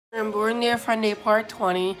I'm Born There Fun Day Part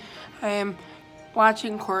 20. I am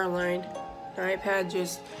watching Coraline. My iPad,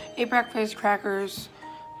 just 8 breakfast crackers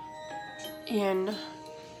and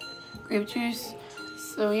grape juice.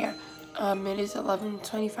 So yeah, it is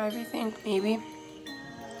 11:25, I think, maybe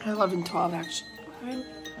 11:12 actually.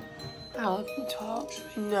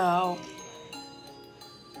 11:12. No.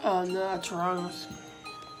 Oh no, that's wrong. This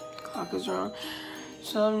clock is wrong.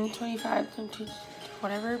 So 11:25,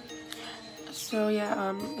 whatever. So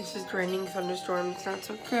yeah, this is raining thunderstorm. It's not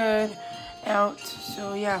so good out.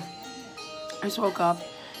 So yeah, I just woke up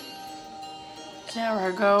an hour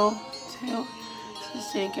ago too.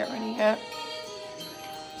 Just didn't get ready yet.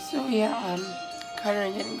 So yeah, kind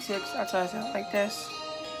of getting sick. So that's why I sound like this.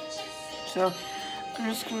 So I'm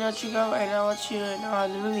just gonna let you go, and I'll let you know how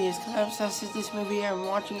the movie is, because I'm obsessed with this movie. I'm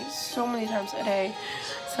watching it so many times a day.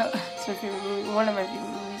 So it's my favorite movie, one of my favorite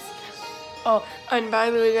movies. Oh, and by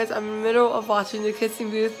the way, guys, I'm in the middle of watching The Kissing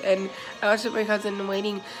Booth, and I watched it with my cousin and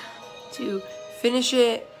waiting to finish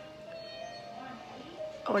it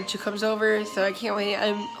when she comes over, so I can't wait.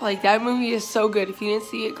 I'm like, that movie is so good. If you didn't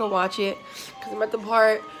see it, go watch it, because I'm at the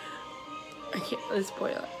part, I can't, let's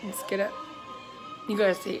spoil it. Let's get it. You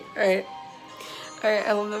gotta see it, alright? Alright,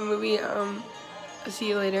 I love that movie. I'll see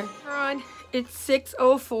you later. It's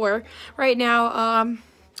 6:04 right now,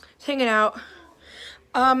 hanging out.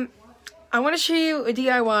 I want to show you a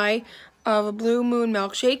DIY of a Blue Moon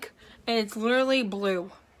milkshake, and it's literally blue.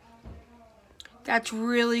 That's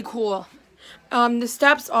really cool. The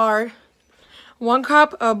steps are 1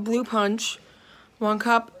 cup of blue punch, 1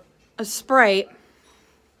 cup of Sprite,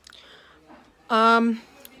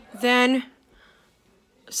 then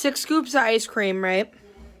 6 scoops of ice cream, right?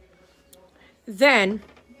 Then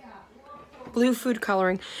blue food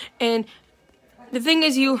coloring. And the thing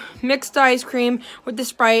is, you mix the ice cream with the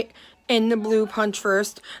Sprite and the blue punch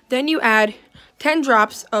first. Then you add 10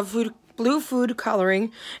 drops of blue food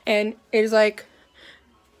coloring, and it is like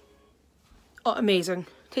amazing.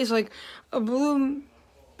 Tastes like a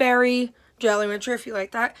blueberry Jolly Rancher, if you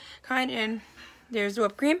like that kind. And there's the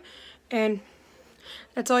whipped cream, and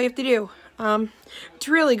that's all you have to do. It's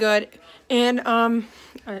really good, and I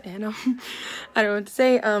don't know what to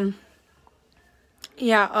say.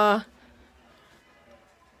 Yeah,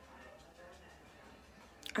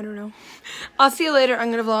 I don't know. I'll see you later. I'm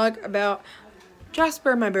gonna vlog about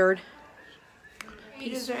Jasper, my bird.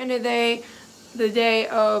 Peace. The end of the day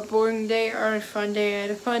of boring day or a fun day. I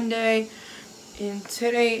had a fun day, and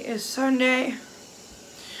today is Sunday.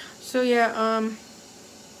 So yeah,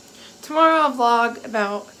 tomorrow I'll vlog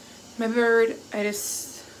about my bird. I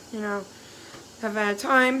just, haven't had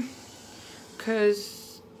time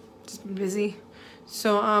because just been busy.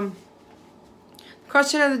 So the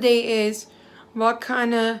question of the day is, what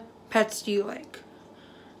kind of pets do you like?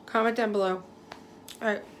 Comment down below.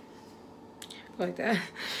 Alright. Like that.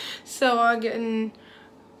 So I'm getting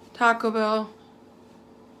Taco Bell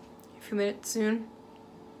in a few minutes soon.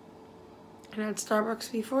 And I had Starbucks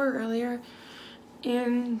before earlier.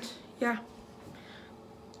 And yeah.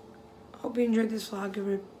 Hope you enjoyed this vlog. Give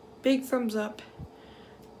it a big thumbs up.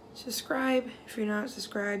 Subscribe if you're not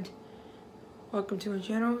subscribed. Welcome to my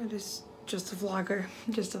channel. It is just a vlogger.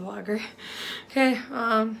 Just a vlogger. Okay,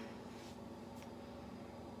 have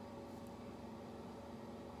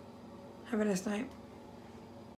a nice night.